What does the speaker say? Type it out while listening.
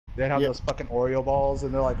They have those fucking Oreo balls,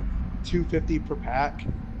 and they're like $2.50 per pack.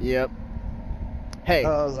 Yep. Hey.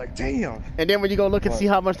 I was like, damn. And then when you go look and see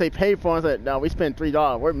how much they paid for, I said, no, we spent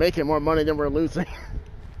 $3. We're making more money than we're losing.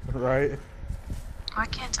 Right. Why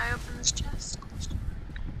can't I open this chest?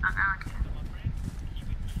 Oh, now I can.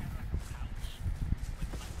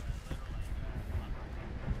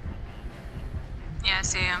 Yeah, I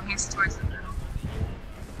see him. He's towards the middle.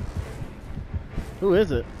 Who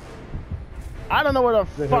is it? I don't know where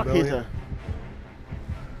the fuck he's at.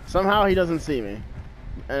 Somehow he doesn't see me.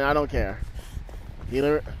 And I don't care.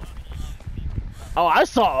 Either. Oh, I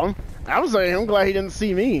saw him. I'm glad he didn't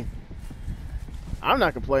see me. I'm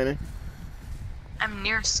not complaining. I'm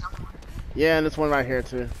near someone. Yeah, and this one right here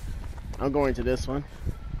too. I'm going to this one.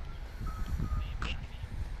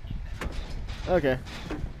 Okay.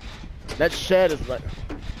 That shed is like...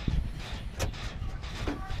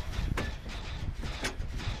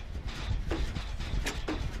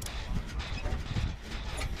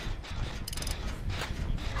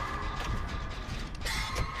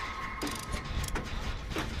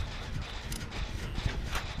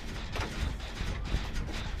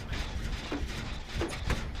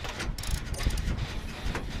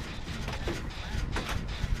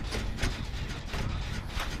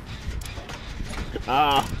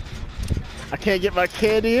 I can't get my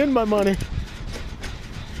candy and my money.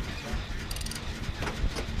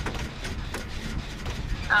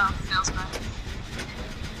 Oh, feels bad.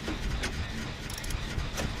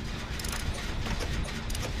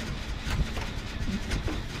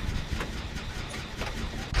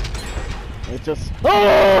 It just...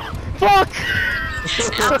 Oh! Fuck!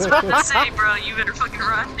 I was about to say, bro, you better fucking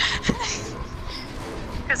run.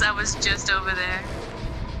 Because I was just over there.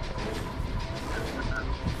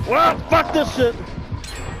 Well, fuck this shit.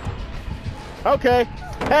 Okay.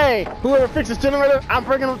 Hey, whoever fixes generator, I'm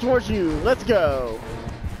bringing them towards you. Let's go.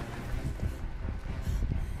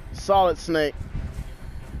 Solid snake.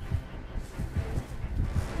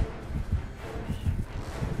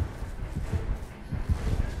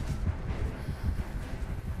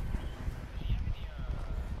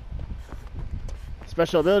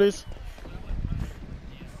 Special abilities.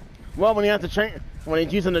 Well, when you have to when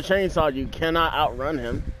he's using the chainsaw, you cannot outrun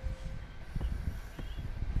him.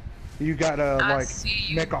 You gotta like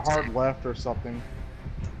make a hard left or something,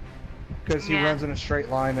 because he runs in a straight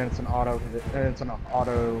line and it's an auto hit, and it's an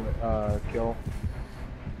auto kill.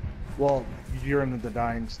 Well, you're in the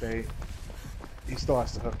dying state. He still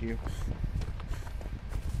has to hook you.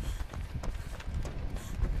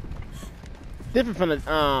 Different from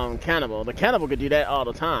the cannibal. The cannibal could do that all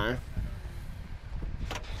the time.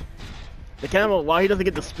 The cannibal, while he doesn't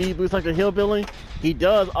get the speed boost like the hillbilly, he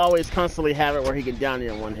does always constantly have it where he can down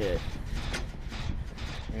you in one hit.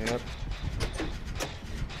 Yep.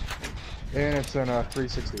 And it's in a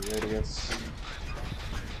 360 radius.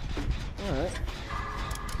 Alright.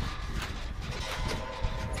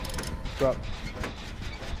 Drop.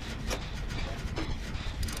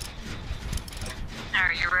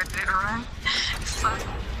 Are you ready to run? Fuck.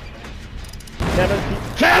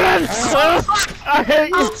 Kevin! Oh, fuck! I hate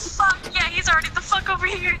you! Oh, fuck! Yeah, he's already the fuck over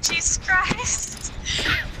here, Jesus Christ!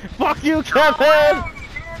 Fuck you, Kevin!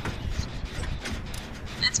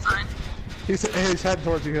 It's fine. He's heading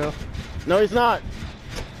towards you, Hill. No, he's not.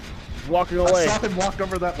 He's walking away. I saw him walk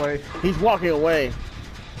over that way. He's walking away.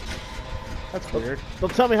 That's weird.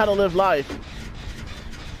 Don't tell me how to live life.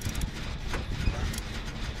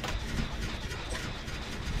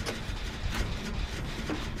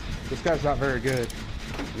 This guy's not very good.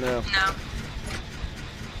 No. No.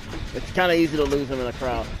 It's kind of easy to lose him in a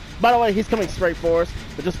crowd. By the way, he's coming straight for us,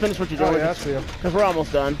 but just finish what you're doing. Oh, yeah, I see him. Because we're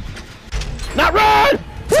almost done. Not run!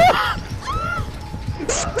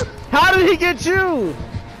 How did he get you?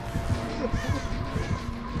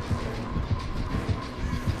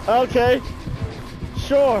 Okay.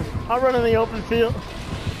 Sure. I'll run in the open field.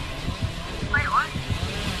 Wait, what?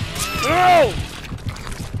 No!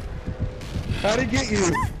 How'd he get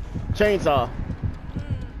you? Chainsaw.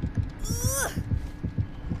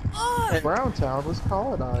 Browntown was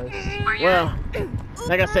colonized. Well,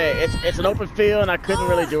 like I said, it's an open field and I couldn't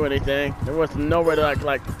really do anything. There was nowhere to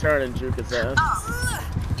like turn and juke his ass. Oh.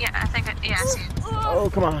 Yeah, I see it. Oh,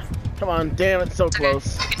 come on. Come on, damn, it's so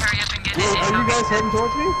close. You can hurry up and get Wait, it. are you guys heading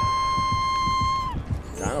towards me?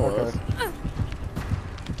 Kinda was.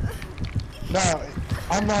 No,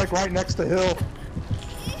 I'm like right next to Hill.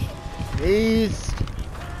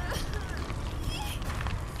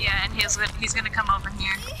 Yeah, and he's gonna come over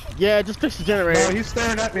here. Yeah, just fix the generator. No, he's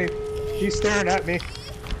staring at me. He's staring at me.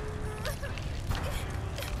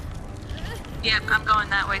 Yep, I'm going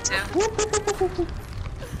that way too.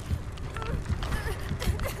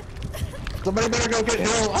 Somebody better go get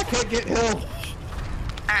Hill. I can't get Hill.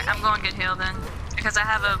 Alright, I'm going to get Hill then. Because I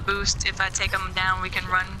have a boost. If I take him down, we can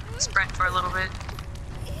run, sprint for a little bit.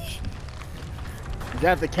 You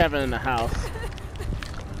got the Kevin in the house.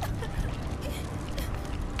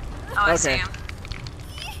 Oh, I see him.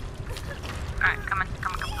 Alright, come on.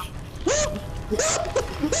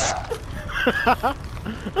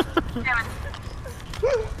 Damn it.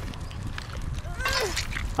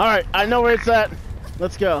 Alright, I know where it's at.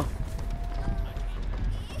 Let's go.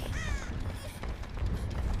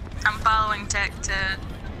 I'm following Tech to...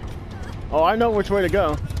 Oh, I know which way to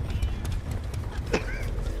go.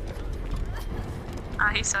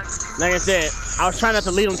 Ah, he sucks. Like I said, I was trying not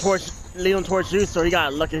to lead him towards you, so he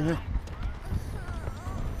got lucky.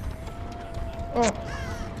 Oh.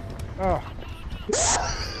 Oh.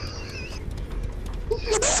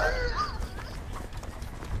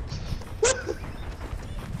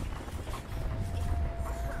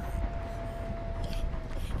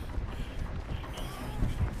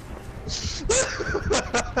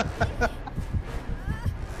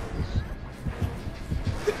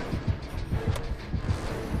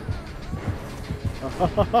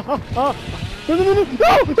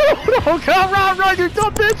 No, come run, you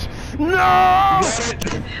dumb bitch! No!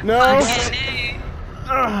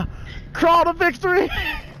 Crawl to victory!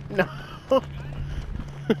 No.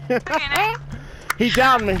 He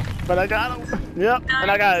downed me, but I got him. Yep, nice.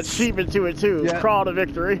 And I got achievement to it too. Yeah. Crawl to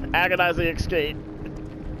victory, agonizing escape.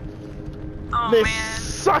 Oh man.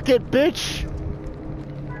 Suck it, bitch!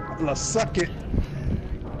 Let's suck it.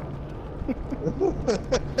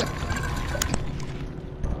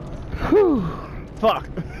 Whew. Fuck.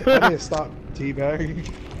 I need to stop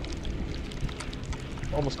teabagging.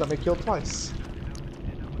 Almost got me killed twice.